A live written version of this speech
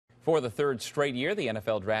For the third straight year, the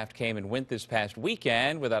NFL draft came and went this past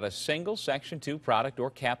weekend without a single Section 2 product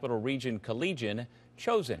or Capital Region collegian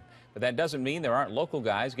chosen. But that doesn't mean there aren't local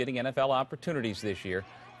guys getting NFL opportunities this year.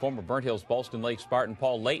 Former Burnt Hills Ballston Lake Spartan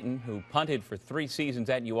Paul Layton, who punted for 3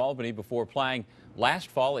 seasons at UAlbany before playing last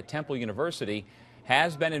fall at Temple University,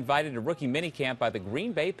 has been invited to rookie minicamp by the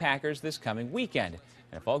Green Bay Packers this coming weekend.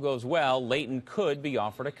 And if all goes well, Layton could be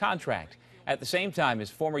offered a contract. At the same time, his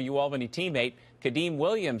former UAlbany teammate Kadeem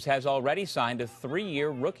Williams has already signed a 3-year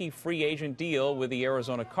rookie free agent deal with the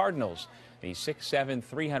Arizona Cardinals. The 6'7",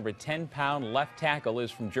 310-pound left tackle is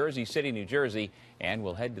from Jersey City, New Jersey, and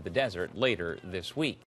will head to the desert later this week.